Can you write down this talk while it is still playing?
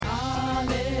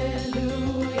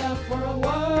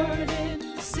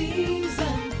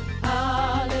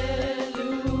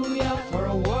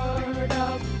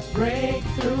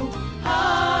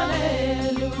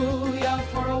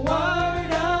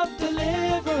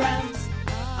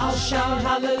shout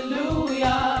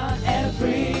hallelujah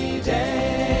every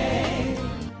day.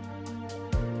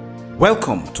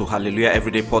 Welcome to Hallelujah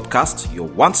Everyday Podcast, your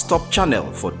one-stop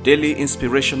channel for daily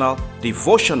inspirational,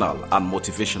 devotional, and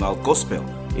motivational gospel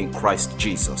in Christ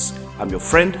Jesus. I'm your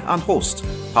friend and host,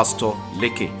 Pastor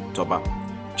Leke Toba.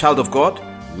 Child of God,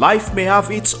 life may have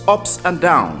its ups and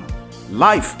downs.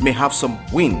 Life may have some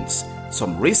wins,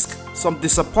 some risk, some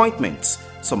disappointments,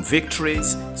 some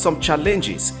victories, some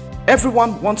challenges.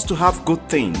 Everyone wants to have good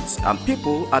things, and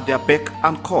people at their beck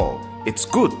and call. It's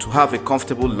good to have a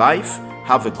comfortable life,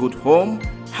 have a good home,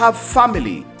 have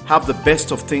family, have the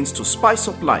best of things to spice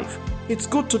up life. It's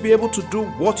good to be able to do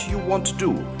what you want to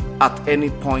do at any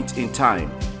point in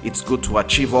time. It's good to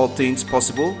achieve all things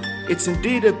possible. It's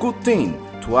indeed a good thing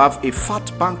to have a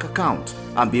fat bank account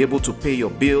and be able to pay your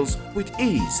bills with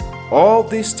ease. All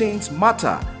these things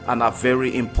matter and are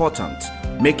very important,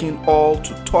 making all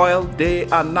to toil day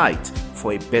and night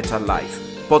for a better life.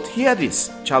 But hear this,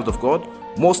 child of God,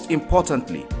 most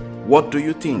importantly, what do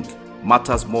you think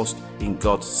matters most in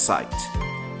God's sight?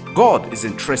 God is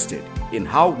interested in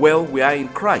how well we are in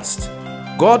Christ.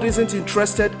 God isn't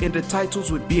interested in the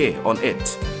titles we bear on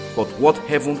earth, but what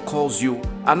heaven calls you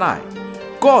and I.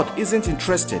 God isn't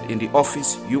interested in the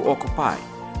office you occupy,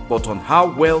 but on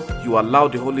how well you allow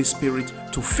the Holy Spirit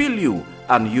to fill you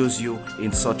and use you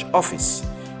in such office.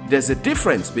 There's a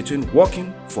difference between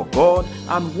working for God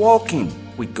and walking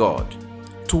with God.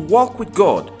 To walk with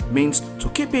God means to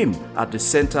keep Him at the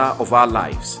center of our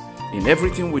lives. In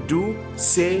everything we do,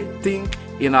 say, think,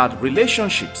 in our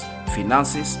relationships,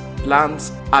 finances,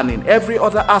 plans, and in every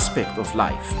other aspect of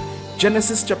life.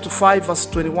 Genesis chapter 5 verse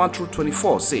 21 through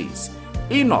 24 says,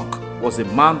 Enoch was a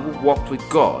man who walked with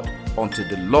God until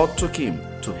the Lord took him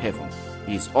to heaven.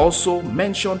 He is also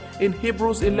mentioned in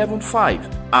Hebrews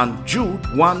 11:5 and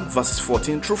Jude 1 verses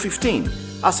 14 through 15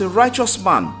 as a righteous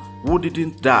man who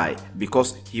didn't die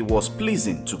because he was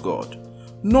pleasing to God.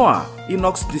 Noah,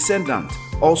 Enoch's descendant,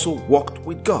 also walked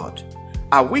with God.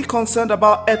 Are we concerned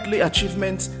about earthly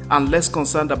achievements and less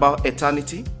concerned about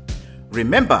eternity?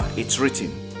 Remember, it's written,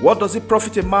 what does it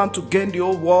profit a man to gain the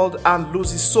whole world and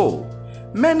lose his soul?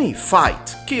 Many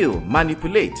fight, kill,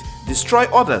 manipulate, destroy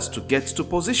others to get to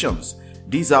positions.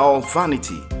 These are all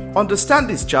vanity. Understand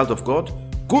this, child of God.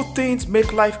 Good things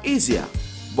make life easier.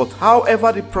 But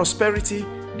however the prosperity,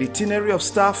 the itinerary of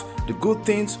stuff, the good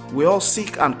things we all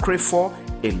seek and crave for,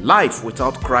 a life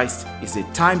without Christ is a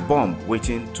time bomb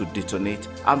waiting to detonate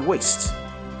and waste.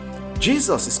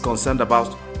 Jesus is concerned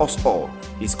about us all.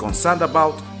 He's concerned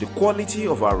about the quality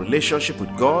of our relationship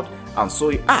with God, and so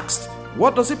he asked,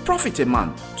 what does it profit a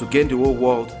man to gain the whole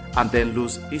world and then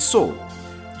lose his soul?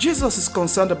 Jesus is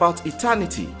concerned about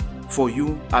eternity for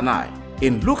you and I.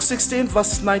 In Luke 16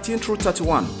 verses 19 through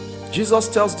 31, Jesus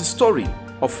tells the story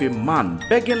of a man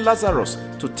begging Lazarus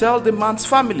to tell the man's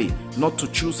family not to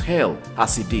choose hell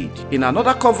as he did. In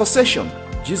another conversation,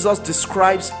 Jesus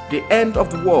describes the end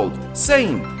of the world,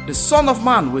 saying, the Son of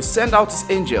Man will send out his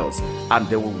angels, and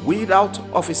they will weed out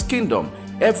of his kingdom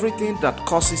everything that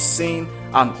causes sin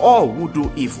and all who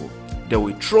do evil. They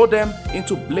will throw them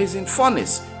into blazing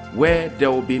furnace, where there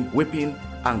will be weeping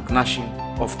and gnashing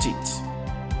of teeth.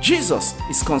 Jesus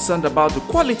is concerned about the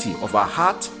quality of our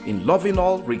heart in loving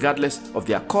all regardless of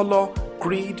their color,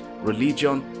 creed,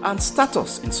 religion, and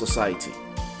status in society.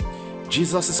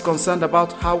 Jesus is concerned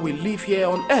about how we live here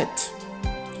on earth.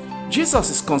 Jesus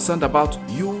is concerned about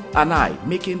you and I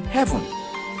making heaven.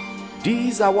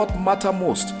 These are what matter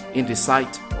most in the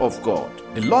sight of God.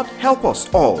 The Lord help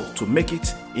us all to make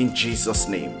it in Jesus'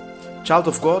 name. Child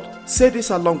of God, say this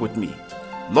along with me.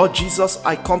 Lord Jesus,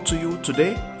 I come to you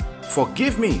today.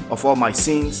 Forgive me of all my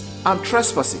sins and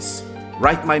trespasses.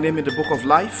 Write my name in the book of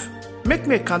life. Make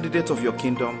me a candidate of your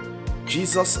kingdom.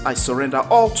 Jesus, I surrender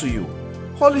all to you.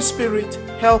 Holy Spirit,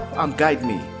 help and guide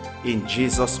me. In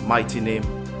Jesus' mighty name,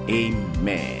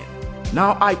 amen.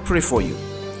 Now I pray for you.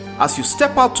 As you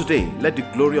step out today, let the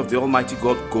glory of the Almighty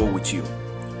God go with you.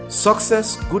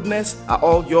 Success, goodness are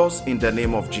all yours in the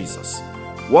name of Jesus.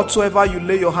 Whatsoever you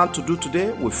lay your hand to do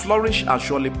today will flourish and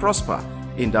surely prosper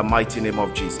in the mighty name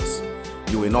of Jesus.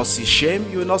 You will not see shame,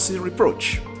 you will not see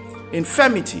reproach.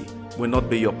 Infirmity will not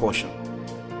be your portion.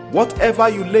 Whatever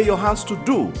you lay your hands to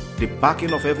do, the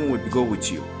backing of heaven will go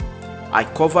with you. I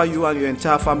cover you and your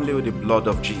entire family with the blood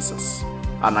of Jesus.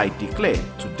 And I declare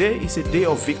today is a day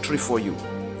of victory for you.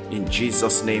 In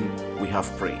Jesus' name we have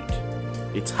prayed.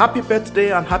 It's happy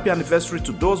birthday and happy anniversary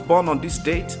to those born on this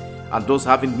date and those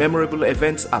having memorable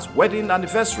events as wedding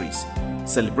anniversaries.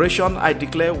 Celebration, I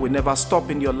declare, will never stop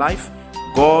in your life.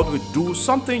 God will do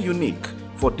something unique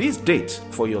for this date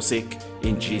for your sake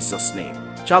in Jesus' name.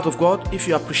 Child of God, if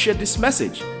you appreciate this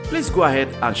message, please go ahead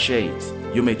and share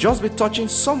it. You may just be touching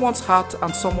someone's heart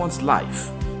and someone's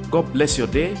life. God bless your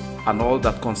day and all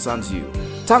that concerns you.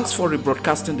 Thanks for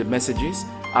rebroadcasting the messages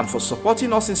and for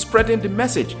supporting us in spreading the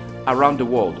message around the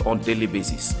world on a daily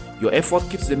basis. Your effort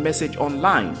keeps the message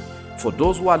online. For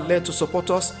those who are led to support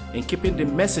us in keeping the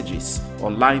messages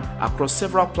online across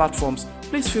several platforms,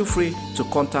 please feel free to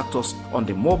contact us on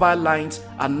the mobile lines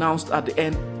announced at the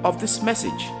end of this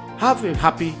message. Have a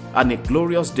happy and a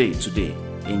glorious day today.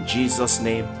 In Jesus'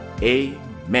 name,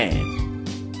 amen.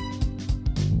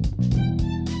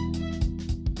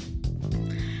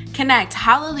 Connect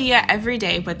Hallelujah every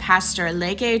day with Pastor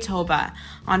Leke Toba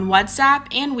on WhatsApp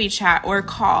and WeChat or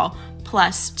call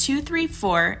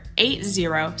 +234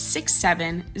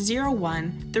 8067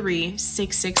 013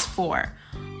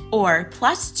 or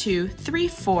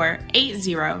 +234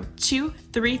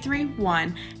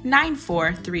 802331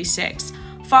 9436.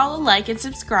 Follow, like, and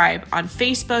subscribe on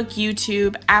Facebook,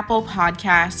 YouTube, Apple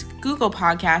Podcasts, Google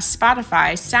Podcasts,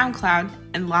 Spotify, SoundCloud,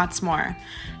 and lots more.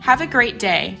 Have a great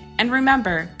day, and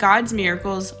remember, God's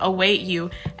miracles await you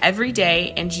every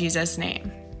day in Jesus' name.